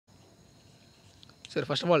சரி,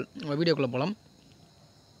 first of all நம்ம வீடியோக்குள்ளே போகலாம்.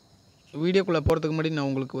 வீடியோக்குள்ளே போகிறதுக்கு முன்னாடி நான்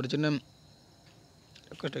உங்களுக்கு ஒரு சின்ன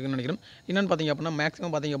ரெக்வஸ்ட் இருக்குன்னு நினைக்கிறேன். என்னென்னு பார்த்தீங்க அப்படின்னா,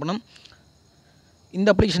 மேக்ஸிமம் பார்த்தீங்க அப்படின்னா இந்த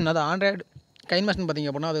அப்ளிகேஷன், அதாவது ஆண்ட்ராய்டு கைன்மாஸ்டர்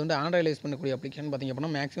பார்த்தீங்க அப்படின்னா, அது வந்து ஆண்ட்ராய்டில் யூஸ் பண்ணக்கூடிய அப்ளிகேஷன் பார்த்தீங்க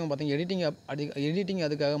அப்படின்னா, மேக்ஸிமம் பார்த்தீங்க எடிட்டிங்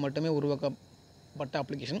அதுக்காக மட்டுமே உருவாக்கப்பட்ட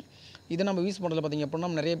அப்ளிகேஷன். இதை நம்ம யூஸ் பண்ணுறதுல பார்த்தீங்க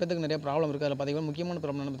அப்படின்னா நிறைய பேருக்கு நிறைய ப்ராப்ளம் இருக்குது. அதில் பார்த்தீங்கன்னா முக்கியமான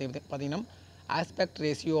ப்ராப்ளம் என்ன பார்த்தீங்கன்னா ஆஸ்பெக்ட்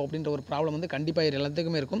ரேஷியோ அப்படின்ற ஒரு ப்ராப்ளம் வந்து கண்டிப்பாக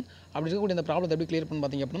எல்லாத்துக்குமே இருக்கும். அப்படி இருக்கக்கூடிய இந்த ப்ராப்ளத்தை எப்படி கிளியர் பண்ணி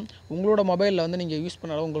பார்த்தீங்க அப்படின்னா, உங்களோட மொபைலில் வந்து நீங்கள் யூஸ்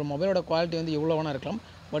பண்ணாலும் உங்கள் மொபைலோட குவாலிட்டி வந்து எவ்வளோ வேணா இருக்கலாம்.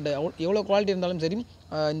 பட் எவ்வளோ குவாலிட்டி இருந்தாலும் சரி,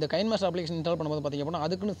 இந்த கைன்மாஸ்டர் அப்ளிகேஷன் இன்ஸ்டால் பண்ணும்போது பார்த்தீங்க அப்படின்னா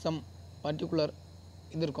அதுக்குன்னு சம் பர்டிகுலர்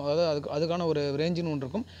இது இருக்கும். அதாவது அதுக்கான ஒரு ரேஞ்சுன்னு ஒன்று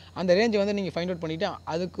இருக்கும். அந்த ரேஞ்சை வந்து நீங்கள் ஃபைண்ட் அவுட் பண்ணிவிட்டு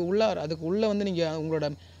அதுக்கு உள்ளே வந்து நீங்கள் உங்களோட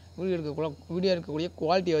வீடியோ இருக்கக்கூடிய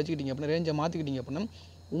குவாலிட்டியை வச்சுக்கிட்டீங்க அப்படின்னா, ரேஞ்சை மாற்றிக்கிட்டீங்க அப்படின்னா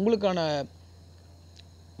உங்களுக்கான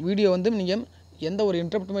வீடியோ வந்து நீங்கள் எந்த ஒரு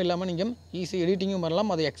இன்டரப்ட்டுமே இல்லாமல் நீங்கள் ஈஸியாக எடிட்டிங்கும்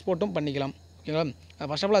பண்ணலாம், அதை எக்ஸ்போர்ட்டும் பண்ணிக்கலாம். ஓகேங்களா?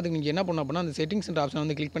 ஃபர்ஸ்ட் ஆஃப் ஆல் அதுக்கு நீங்கள் என்ன பண்ணணும் அப்படின்னா, அந்த செட்டிங்ஸ்ன்ற ஆப்ஷன்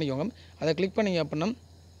வந்து கிளிக் பண்ணிக்கோங்க. அதை கிளிக் பண்ணிங்க அப்படின்னா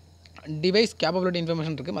டிவைஸ் கேப்பபிலிட்டி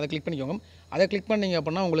இன்ஃபர்மேஷன் இருக்குது, அதை கிளிக் பண்ணிக்கோங்க. அதை கிளிக் பண்ணிங்க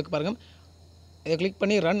அப்படின்னா உங்களுக்கு பாருங்கள், இதை கிளிக்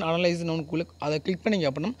பண்ணி ரன் அனலைஸ்னு ஒன்று அதை கிளிக் பண்ணிங்க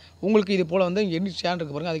அப்படின்னா உங்களுக்கு இது போல் வந்து எடிட் சேனல்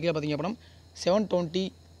இருக்குது பாருங்கள். அதுக்கே பார்த்தீங்க அப்படின்னா 720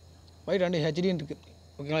 ஒயிட் அண்ட் ஹெச்டின்னு இருக்குது.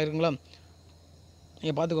 ஓகேங்களா? இருக்குங்களா?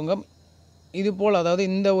 நீங்கள் பார்த்துக்கோங்க. இது போல் அதாவது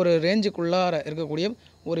இந்த ஒரு ரேஞ்சுக்குள்ளார இருக்கக்கூடிய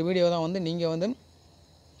ஒரு வீடியோ தான் வந்து நீங்கள் வந்து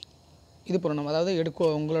இது பண்ணணும். அதாவது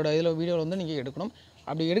உங்களோட இதில் வீடியோவில் வந்து நீங்கள் எடுக்கணும்.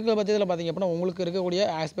 அப்படி எடுக்கிற பட்சத்தில் பார்த்தீங்க அப்படின்னா உங்களுக்கு இருக்கக்கூடிய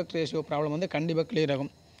ஆஸ்பெக்ட் ரேஷியோ ப்ராப்ளம் வந்து கண்டிப்பாக கிளியர்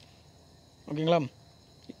ஆகும். ஓகேங்களா?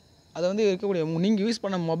 அது வந்து இருக்கக்கூடிய நீங்கள் யூஸ்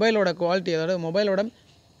பண்ண மொபைலோட குவாலிட்டி, அதாவது மொபைலோட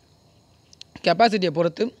கெப்பாசிட்டியை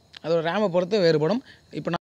பொறுத்து, அதோட ரேமை பொறுத்து வேறுபடும். இப்போ